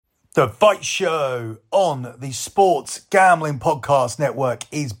The Fight Show on the Sports Gambling Podcast Network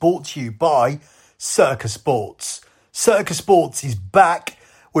is brought to you by Circa Sports. Circa Sports is back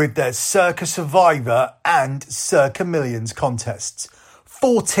with their Circa Survivor and Circa Millions contests.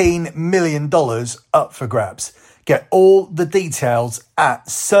 $14 million up for grabs. Get all the details at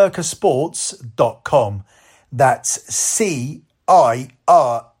circasports.com. That's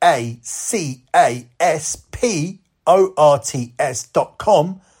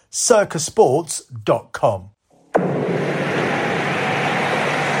CIRACASPORTS.com. circasports.com.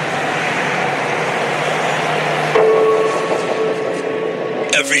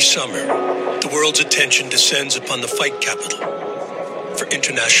 Every summer, the world's attention descends upon the fight capital for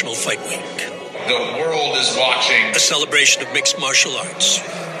International Fight Week. The world is watching. A celebration of mixed martial arts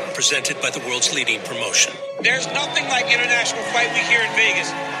presented by the world's leading promotion. There's nothing like International Fight Week here in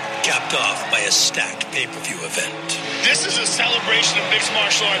Vegas. Capped off by a stacked pay-per-view event. This is a celebration of mixed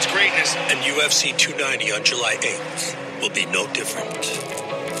martial arts greatness. And UFC 290 on July 8th will be no different.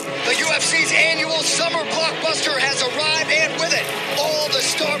 The UFC's annual summer blockbuster has arrived, and with it, all the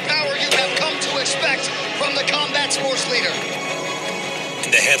star power you have come to expect from the combat sports leader.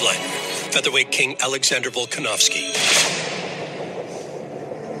 And the headliner, featherweight king Alexander Volkanovski.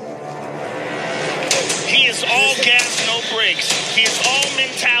 He is all gas, no brakes. He is all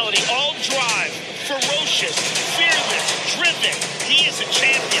mentality, all drive, ferocious, fearless, driven. He is a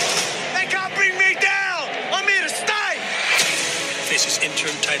champion. They can't bring me down. I'm here to stay. Faces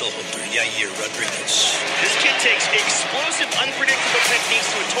interim title holder Yair Rodriguez. This kid takes explosive, unpredictable techniques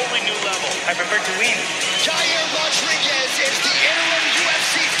to a totally new level. I prefer to win. Yair Rodriguez is the interim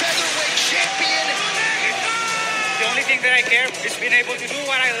UFC featherweight champion. The only thing that I care is being able to do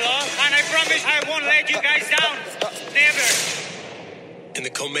what I love, and I promise I won't let you guys down. Never. In the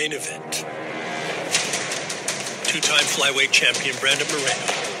co-main event, two-time flyweight champion Brandon Moreno.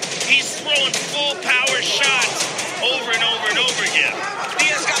 He's throwing full power shots over and over and over again. He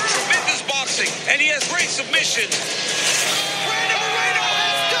has got tremendous boxing, and he has great submissions. Brandon Moreno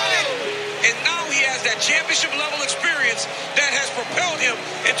has done it! And now he has that championship-level experience that has propelled him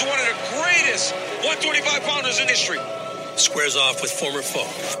into one of the greatest 125-pounders in history. Squares off with former foe,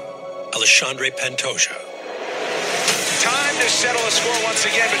 Alexandre Pantoja. Time to settle a score once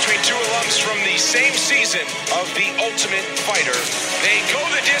again between two alums from the same season of The Ultimate Fighter. They go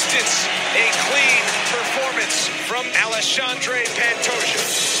the distance. A clean performance from Alexandre Pantoja.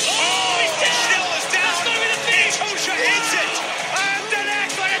 Oh, he's down! Still is down. It's not going to finish. Pantoja hits it. I'm the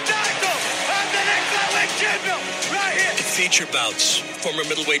next one to tackle. I'm the next flyweight champion. Right here. In feature bouts, former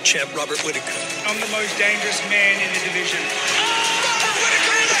middleweight champ Robert Whittaker. I'm the most dangerous man in the division. Robert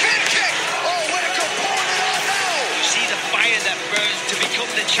Whittaker with a head kick! Oh, Whittaker pouring it on now! See the fire that burns to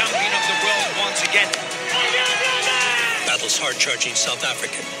become the champion of the world once again. Battles hard-charging South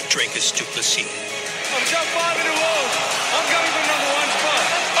African Dracus du Plessis. I'm top 5 in the world. I'm coming from number 1 spot.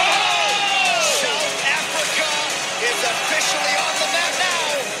 South Africa is officially on the map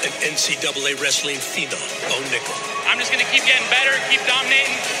now! And NCAA wrestling phenom Bo Nickel. I'm just going to keep getting better, keep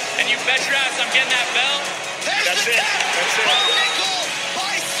dominating, and you bet your ass I'm getting that belt. There's the tap! Bo Nickel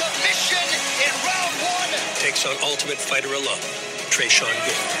by submission in round 1. Takes on Ultimate Fighter alum Trayshawn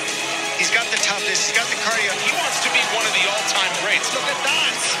Gore. He's got the toughness, he's got the cardio. He wants to be one of the all-time greats. Look at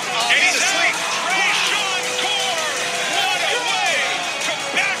that! And He's he's asleep! Trayshawn Gore! What a way to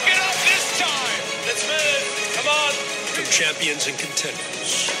back it up this time! Let's move. Come on. From champions and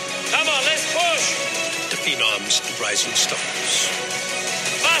contenders Come on, let's push. to phenoms and rising stars.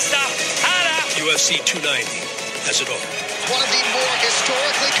 Faster. Harder. UFC 290 has it all. One of the more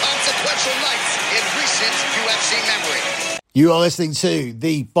historically consequential nights in recent UFC memory. You are listening to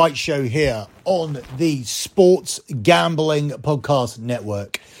The Fight Show here on the Sports Gambling Podcast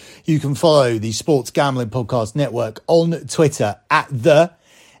Network. You can follow the Sports Gambling Podcast Network on Twitter at the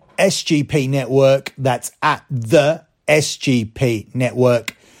SGP Network. That's at the SGP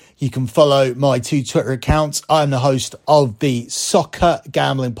Network. You can follow my 2 Twitter accounts. I'm the host of the Soccer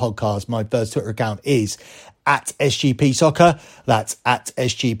Gambling Podcast. My first Twitter account is at SGP Soccer. That's at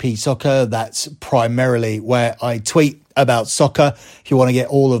SGP Soccer. That's primarily where I tweet about soccer. If you want to get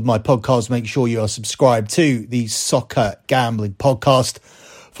all of my podcasts, make sure you are subscribed to the Soccer Gambling Podcast.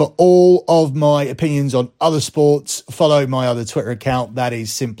 For all of my opinions on other sports, follow my other Twitter account. That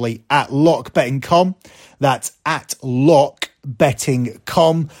is simply at LockBetting.com. That's at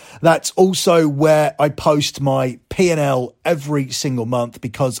LockBetting.com. That's also where I post my P&L every single month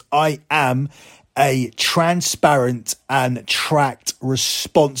because I am a transparent and tracked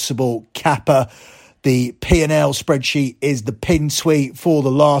responsible capper. The P&L spreadsheet is the pin tweet for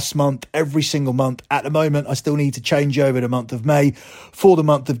the last month, every single month. At the moment, I still need to change over the month of May for the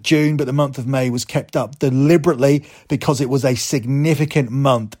month of June, but the month of May was kept up deliberately because it was a significant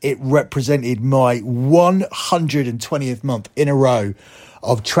month. It represented my 120th month in a row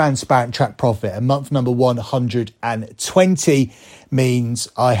of transparent track profit. And month number 120 means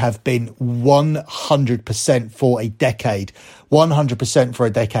I have been 100% for a decade. 100% for a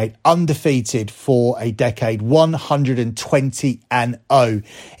decade, undefeated for a decade, 120-0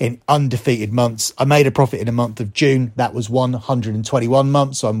 in undefeated months. I made a profit in the month of June. That was 121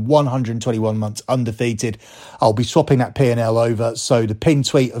 months. So I'm 121 months undefeated. I'll be swapping that P&L over. So the pin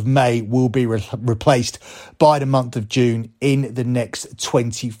tweet of May will be replaced by the month of June in the next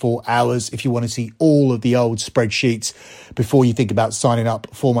 24 hours. If you want to see all of the old spreadsheets before you think about signing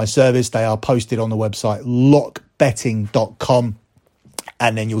up for my service, they are posted on the website lockbetting.com.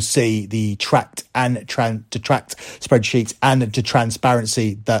 And then you'll see the tracked and detract spreadsheets and the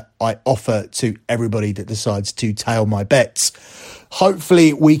transparency that I offer to everybody that decides to tail my bets.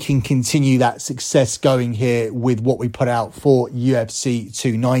 Hopefully we can continue that success going here with what we put out for UFC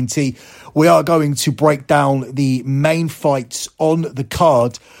 290. We are going to break down the main fights on the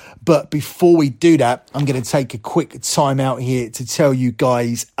card. But before we do that, I'm going to take a quick time out here to tell you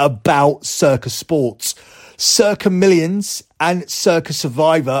guys about Circa Sports. Circa Millions and Circa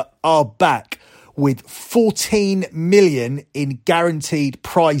Survivor are back with 14 million in guaranteed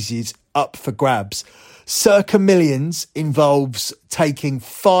prizes up for grabs. Circa Millions involves taking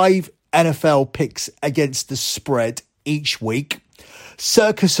 5 NFL picks against the spread each week.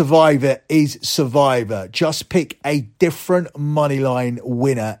 Circa Survivor is Survivor. Just pick a different moneyline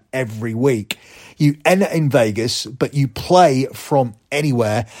winner every week. You enter in Vegas, but you play from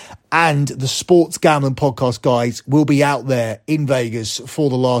anywhere. And the Sports Gambling Podcast guys will be out there in Vegas for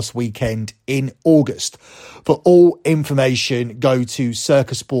the last weekend in August. For all information, go to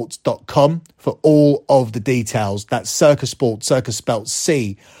circasports.com for all of the details. That's Circa Sports, Circa spelled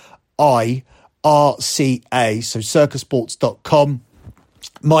C-I-R-C-A. So circasports.com.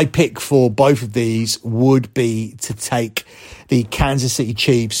 My pick for both of these would be to take the Kansas City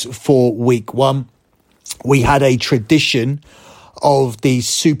Chiefs for week 1. We had a tradition of the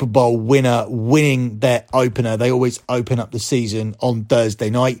Super Bowl winner winning their opener. They always open up the season on Thursday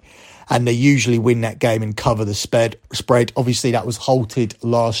night, and they usually win that game and cover the spread. Obviously, that was halted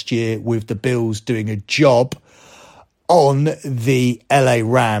last year with the Bills doing a job on the LA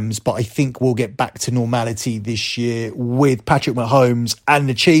Rams, but I think we'll get back to normality this year with Patrick Mahomes and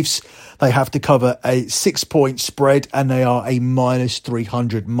the Chiefs. They have to cover a 6-point spread, and they are a minus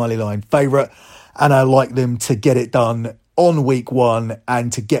 300 moneyline favourite. And I like them to get it done on week 1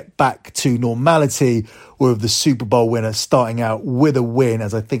 and to get back to normality with the Super Bowl winner starting out with a win,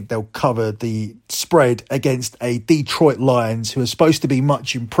 as I think they'll cover the spread against a Detroit Lions who are supposed to be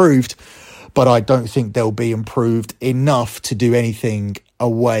much improved, but I don't think they'll be improved enough to do anything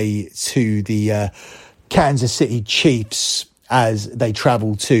away to the Kansas City Chiefs as they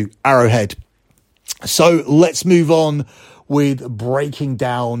travel to Arrowhead. So let's move on with breaking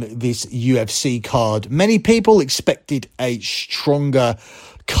down this UFC card. Many people expected a stronger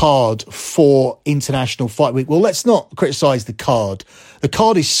card for International Fight Week. Well, let's not criticise the card. The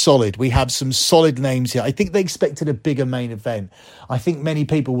card is solid. We have some solid names here. I think they expected a bigger main event. I think many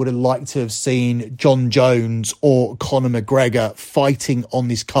people would have liked to have seen John Jones or Conor McGregor fighting on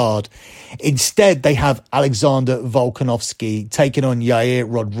this card. Instead, they have Alexander Volkanovski taking on Yair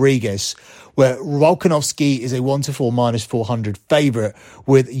Rodriguez, where Volkanovski is a 1-4 minus 400 favourite,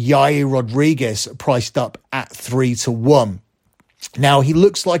 with Yair Rodriguez priced up at 3-1. Now, he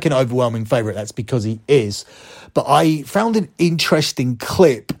looks like an overwhelming favourite. That's because he is. But I found an interesting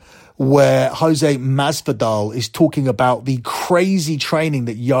clip where Jose Masvidal is talking about the crazy training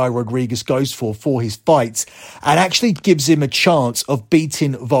that Yair Rodriguez goes for his fights, and actually gives him a chance of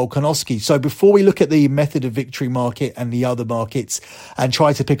beating Volkanovski. So before we look at the method of victory market and the other markets and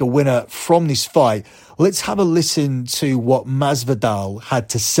try to pick a winner from this fight, let's have a listen to what Masvidal had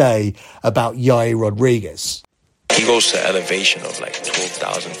to say about Yair Rodriguez. He goes to elevation of like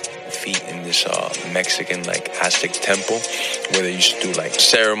 12,000 feet in this Mexican like Aztec temple where they used to do like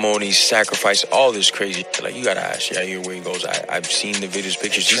ceremonies, sacrifice, all this crazy. Like you gotta ask Yair where he goes. I've seen the videos,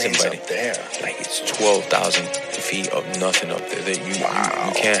 pictures. He's invited there. Like it's 12,000 feet of nothing up there. You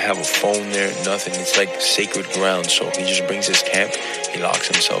can't have a phone there, nothing. It's like sacred ground. So he just brings his camp. He locks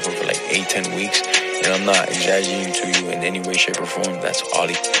himself in for like 8-10 weeks. And I'm not exaggerating to you in any way, shape, or form. That's all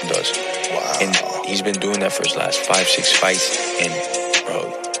he does. Wow. And he's been doing that for his last 5-6 fights. And,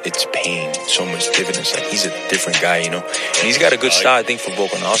 bro, it's pain. so much dividends. Like, he's a different guy, you know. And he's got a good style, I think, for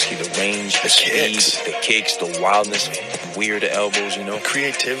Volkanovski. The range, the speed, the kicks, the wildness, weird elbows, you know.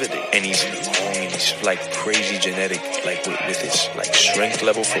 Creativity. And he's long and he's like crazy genetic, like with his like strength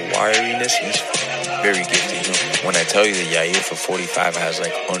level for wiriness. He's very gifted, you know. When I tell you that Yair for 45 has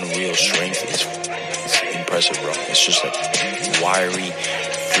like unreal strength, it's impressive, bro. It's just like wiry,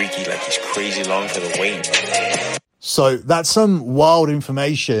 freaky, like he's crazy long for the weight. So that's some wild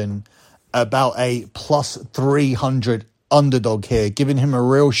information about a plus 300 underdog here, giving him a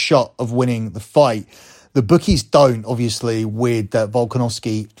real shot of winning the fight. The bookies don't, obviously, with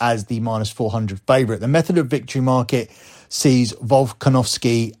Volkanovski as the minus 400 favourite. The method of victory market sees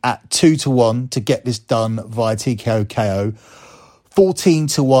Volkanovski at 2-1 to get this done via TKO KO,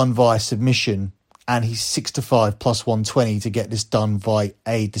 14-1 via submission, and he's 6-5 plus 120 to get this done via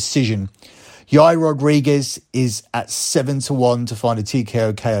a decision. Yair Rodriguez is at 7-1 to find a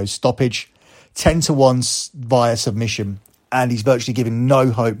TKO KO stoppage, 10-1 via submission, and he's virtually given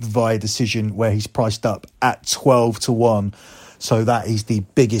no hope via decision, where he's priced up at 12-1. So that is the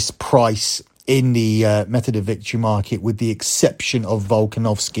biggest price in the method of victory market, with the exception of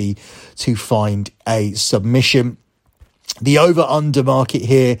Volkanovski, to find a submission. The over-under market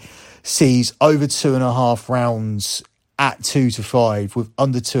here sees over 2.5 rounds at 2-5, with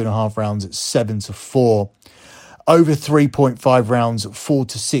under 2.5 rounds at 7-4. Over 3.5 rounds at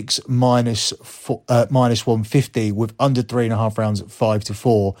 4-6 minus 150, with under 3.5 rounds at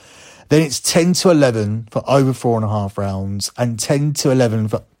 5-4. Then it's 10-11 for over 4.5 rounds and 10-11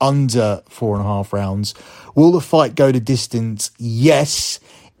 for under 4.5 rounds. Will the fight go to distance? Yes.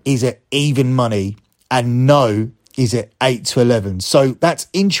 Is it even money? And no. Is it 8-11? So that's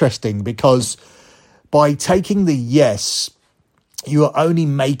interesting, because by taking the yes, you are only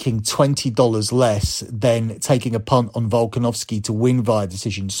making $20 less than taking a punt on Volkanovski to win via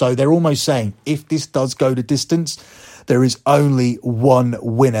decision. So they're almost saying, if this does go to distance, there is only one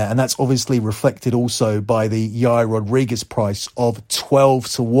winner. And that's obviously reflected also by the Yair Rodriguez price of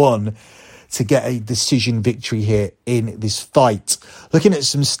 12-1 to get a decision victory here in this fight. Looking at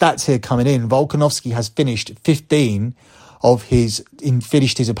some stats here coming in, Volkanovski has finished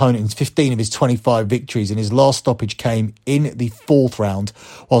his opponent in 15 of his 25 victories, and his last stoppage came in the 4th round,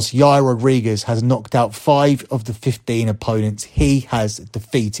 whilst Yair Rodriguez has knocked out 5 of the 15 opponents he has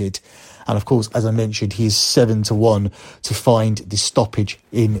defeated. And of course, as I mentioned, he is 7-1 to find the stoppage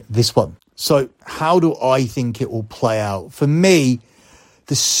in this one. So how do I think it will play out? For me,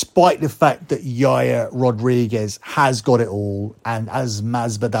 despite the fact that Yair Rodriguez has got it all, and as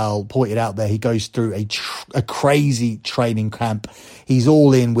Masvidal pointed out there, he goes through a crazy training camp. He's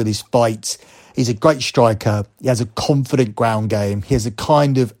all in with his fights. He's a great striker. He has a confident ground game. He has a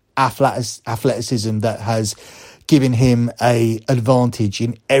kind of athleticism that has given him an advantage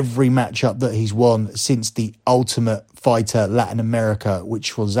in every matchup that he's won since the Ultimate Fighter Latin America,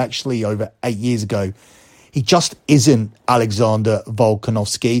 which was actually over 8 years ago. He just isn't Alexander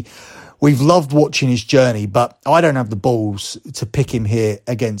Volkanovski. We've loved watching his journey, but I don't have the balls to pick him here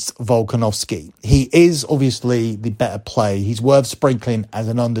against Volkanovski. He is obviously the better play. He's worth sprinkling as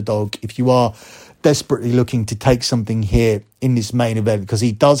an underdog if you are desperately looking to take something here in this main event, because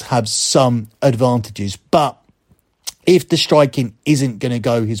he does have some advantages. But if the striking isn't going to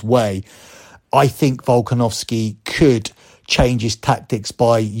go his way, I think Volkanovski could change his tactics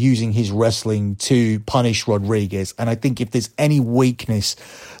by using his wrestling to punish Rodriguez. And I think if there's any weakness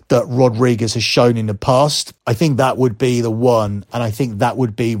that Rodriguez has shown in the past, I think that would be the one. And I think that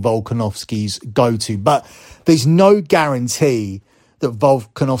would be Volkanovski's go-to. But there's no guarantee that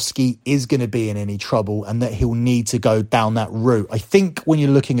Volkanovski is going to be in any trouble and that he'll need to go down that route. I think when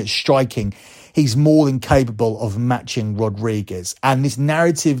you're looking at striking, he's more than capable of matching Rodriguez. And this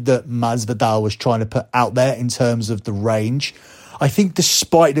narrative that Masvidal was trying to put out there in terms of the range, I think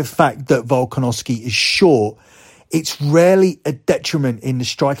despite the fact that Volkanovski is short, it's rarely a detriment in the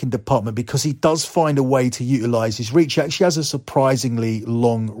striking department, because he does find a way to utilise his reach. He actually has a surprisingly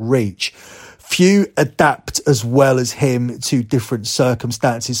long reach. Few adapt as well as him to different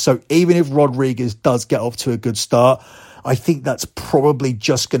circumstances. So even if Rodriguez does get off to a good start, I think that's probably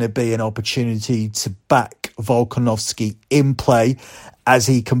just going to be an opportunity to back Volkanovski in play as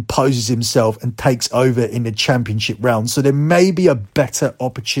he composes himself and takes over in the championship round. So there may be a better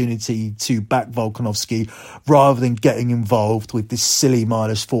opportunity to back Volkanovski rather than getting involved with this silly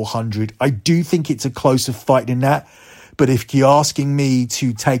minus 400. I do think it's a closer fight than that. But if you're asking me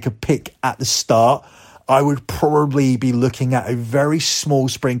to take a pick at the start, I would probably be looking at a very small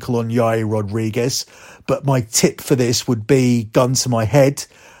sprinkle on Yair Rodriguez. But my tip for this would be, gun to my head,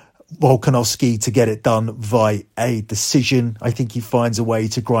 Volkanovski to get it done via a decision. I think he finds a way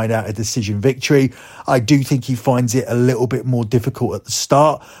to grind out a decision victory. I do think he finds it a little bit more difficult at the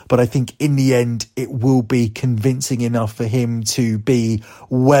start, but I think in the end it will be convincing enough for him to be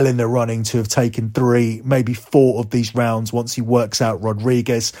well in the running to have taken 3, maybe 4 of these rounds once he works out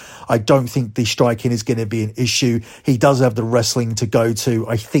Rodriguez. I don't think the striking is going to be an issue. He does have the wrestling to go to.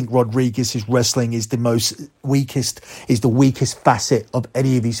 I think Rodriguez's wrestling is the weakest facet of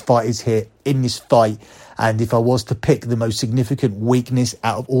any of these fighters here in this fight. And if I was to pick the most significant weakness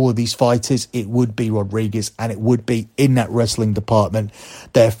out of all of these fighters, it would be Rodriguez, and it would be in that wrestling department.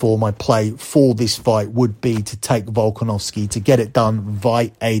 Therefore, my play for this fight would be to take Volkanovski to get it done via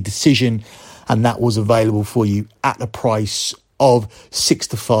a decision, and that was available for you at the price of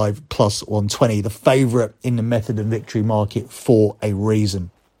 6-5 plus 120, the favourite in the method and victory market for a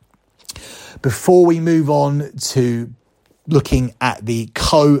reason. Before we move on to looking at the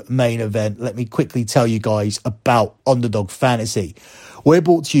co-main event, let me quickly tell you guys about Underdog Fantasy. We're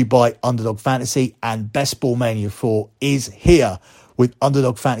brought to you by Underdog Fantasy, and Best Ball Mania 4 is here, with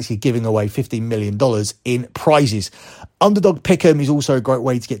Underdog Fantasy giving away $15 million in prizes. Underdog Pick'em is also a great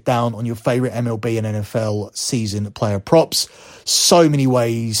way to get down on your favourite MLB and NFL season player props. So many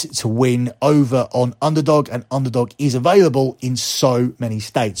ways to win over on Underdog, and Underdog is available in so many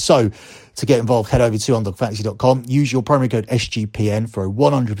states. So to get involved, head over to underdogfantasy.com. Use your promo code SGPN for a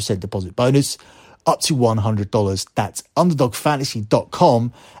 100% deposit bonus up to $100. That's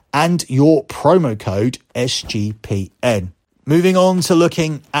underdogfantasy.com and your promo code SGPN. Moving on to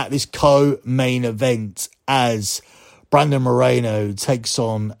looking at this co-main event as Brandon Moreno takes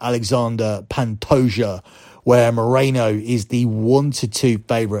on Alexander Pantoja, where Moreno is the 1-2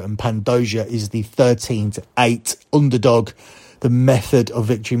 favourite and Pantoja is the 13-8 underdog. The method of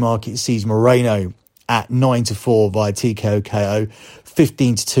victory market sees Moreno at 9-4 via TKO KO,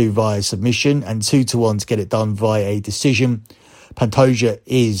 15-2 via submission, and 2-1 to get it done via a decision. Pantoja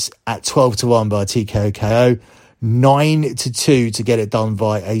is at 12-1 via TKO KO, 9-2 to get it done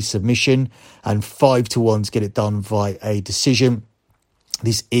via a submission, and 5-1 to get it done via a decision.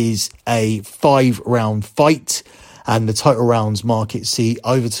 This is a 5-round fight, and the total rounds market see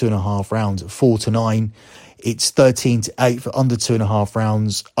over 2.5 rounds at 4-9. It's 13-8 for under 2.5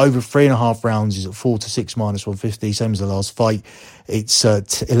 rounds. Over 3.5 rounds is at 4-6 minus 150, same as the last fight. It's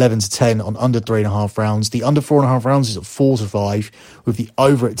 11-10 on under 3.5 rounds. The under 4.5 rounds is at 4-5, with the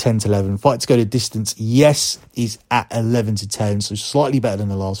over at 10-11. Fight to go to distance, yes, is at 11-10, so slightly better than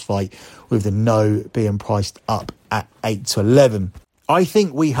the last fight, with the no being priced up at 8-11. I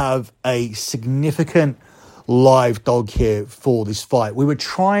think we have a significant live dog here for this fight. We were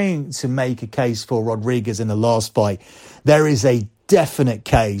trying to make a case for Rodriguez in the last fight. There is a definite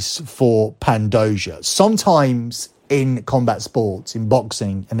case for Pantoja. Sometimes in combat sports, in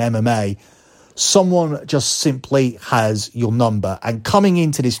boxing and MMA, someone just simply has your number. And coming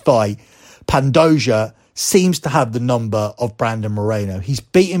into this fight, Pantoja seems to have the number of Brandon Moreno. He's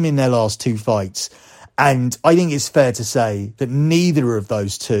beat him in their last 2 fights. And I think it's fair to say that neither of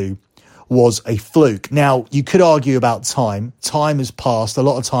those two was a fluke. Now, you could argue about time. Time has passed. A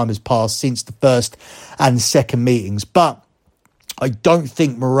lot of time has passed since the first and second meetings. But I don't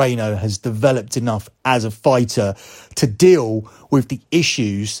think Moreno has developed enough as a fighter to deal with the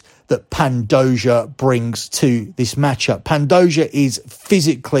issues that Pantoja brings to this matchup. Pantoja is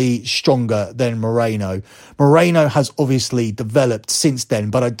physically stronger than Moreno. Moreno has obviously developed since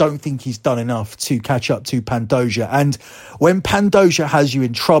then, but I don't think he's done enough to catch up to Pantoja. And when Pantoja has you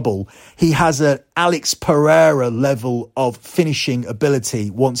in trouble, he has an Alex Pereira level of finishing ability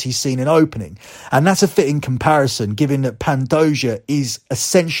once he's seen an opening. And that's a fitting comparison, given that Pantoja is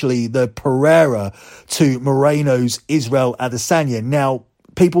essentially the Pereira to Moreno's Israel Adesanya. Now,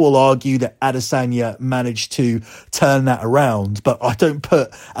 people will argue that Adesanya managed to turn that around, but I don't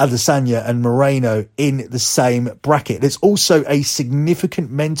put Adesanya and Moreno in the same bracket. There's also a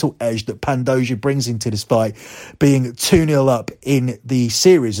significant mental edge that Pantoja brings into this fight, being 2-0 up in the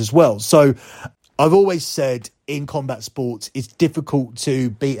series as well. So I've always said in combat sports, it's difficult to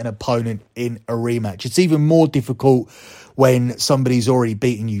beat an opponent in a rematch. It's even more difficult when somebody's already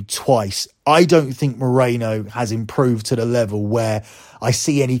beaten you twice. I don't think Moreno has improved to the level where I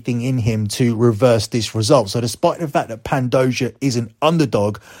see anything in him to reverse this result. So despite the fact that Pantoja is an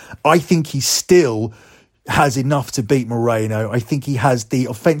underdog, I think he still has enough to beat Moreno. I think he has the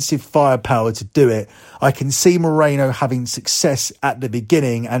offensive firepower to do it. I can see Moreno having success at the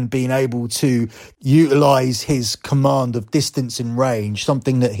beginning and being able to utilize his command of distance and range,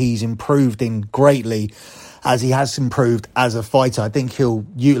 something that he's improved in greatly as he has improved as a fighter. I think he'll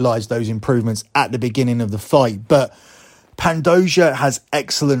utilize those improvements at the beginning of the fight. But Pantoja has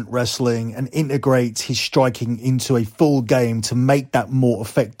excellent wrestling and integrates his striking into a full game to make that more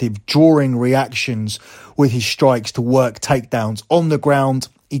effective, drawing reactions with his strikes to work takedowns on the ground.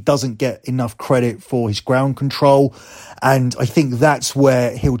 He doesn't get enough credit for his ground control, and I think that's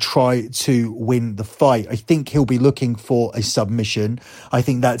where he'll try to win the fight. I think he'll be looking for a submission. I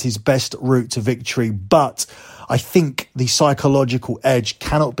think that's his best route to victory, but I think the psychological edge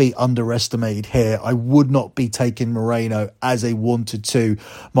cannot be underestimated here. I would not be taking Moreno as a 1-2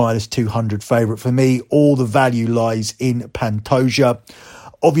 -200 favourite. For me, all the value lies in Pantoja.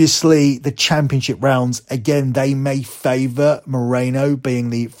 Obviously, the championship rounds, again, they may favour Moreno being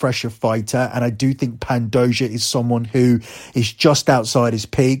the fresher fighter. And I do think Pantoja is someone who is just outside his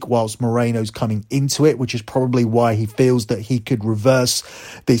peak whilst Moreno's coming into it, which is probably why he feels that he could reverse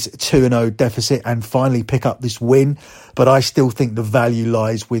this 2-0 deficit and finally pick up this win. But I still think the value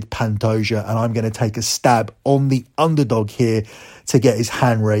lies with Pantoja, and I'm going to take a stab on the underdog here to get his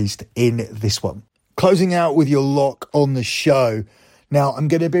hand raised in this one. Closing out with your lock on the show. Now, I'm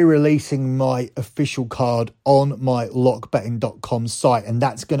going to be releasing my official card on my lockbetting.com site, and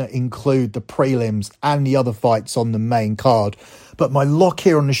that's going to include the prelims and the other fights on the main card. But my lock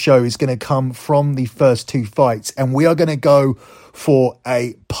here on the show is going to come from the first two fights, and we are going to go for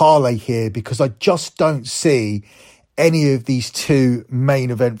a parlay here because I just don't see any of these two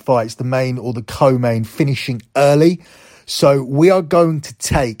main event fights, the main or the co-main, finishing early. So we are going to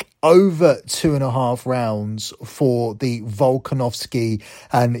take over 2.5 rounds for the Volkanovski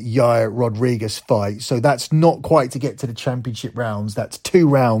and Yair Rodriguez fight. So that's not quite to get to the championship rounds. That's 2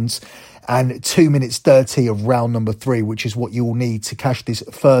 rounds and 2 minutes 30 of round number 3, which is what you will need to cash this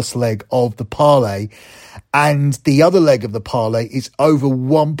first leg of the parlay. And the other leg of the parlay is over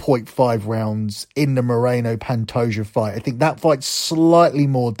 1.5 rounds in the Moreno-Pantoja fight. I think that fight's slightly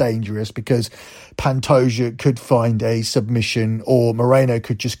more dangerous because Pantoja could find a submission or Moreno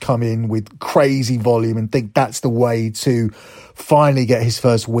could just come in with crazy volume and think that's the way to finally get his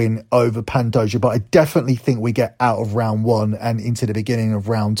first win over Pantoja. But I definitely think we get out of round 1 and into the beginning of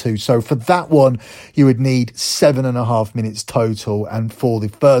round 2. So for that one, you would need 7.5 minutes total. And for the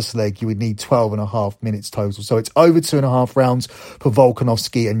first leg, you would need 12.5 minutes total. So it's over 2.5 rounds for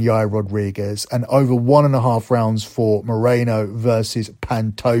Volkanovski and Yair Rodriguez and over 1.5 rounds for Moreno versus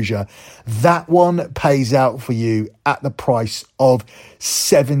Pantoja. That one pays out for you at the price of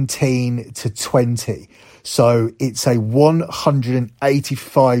 17-20. So it's a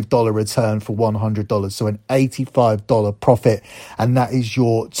 $185 return for $100. So an $85 profit. And that is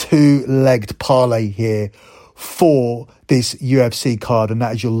your 2-legged parlay here for this UFC card. And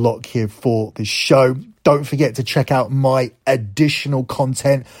that is your lock here for this show. Don't forget to check out my additional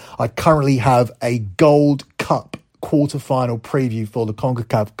content. I currently have a Gold Cup quarterfinal preview for the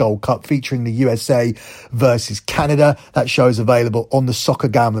CONCACAF Gold Cup featuring the USA versus Canada. That show is available on the Soccer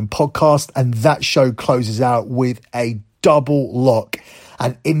Gambling Podcast, and that show closes out with a double lock.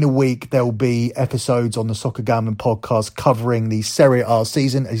 And in the week, there will be episodes on the Soccer Gambling Podcast covering the Serie A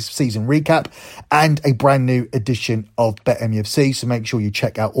season, a season recap, and a brand new edition of BetMUFC. So make sure you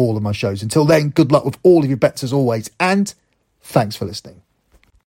check out all of my shows. Until then, good luck with all of your bets as always, and thanks for listening.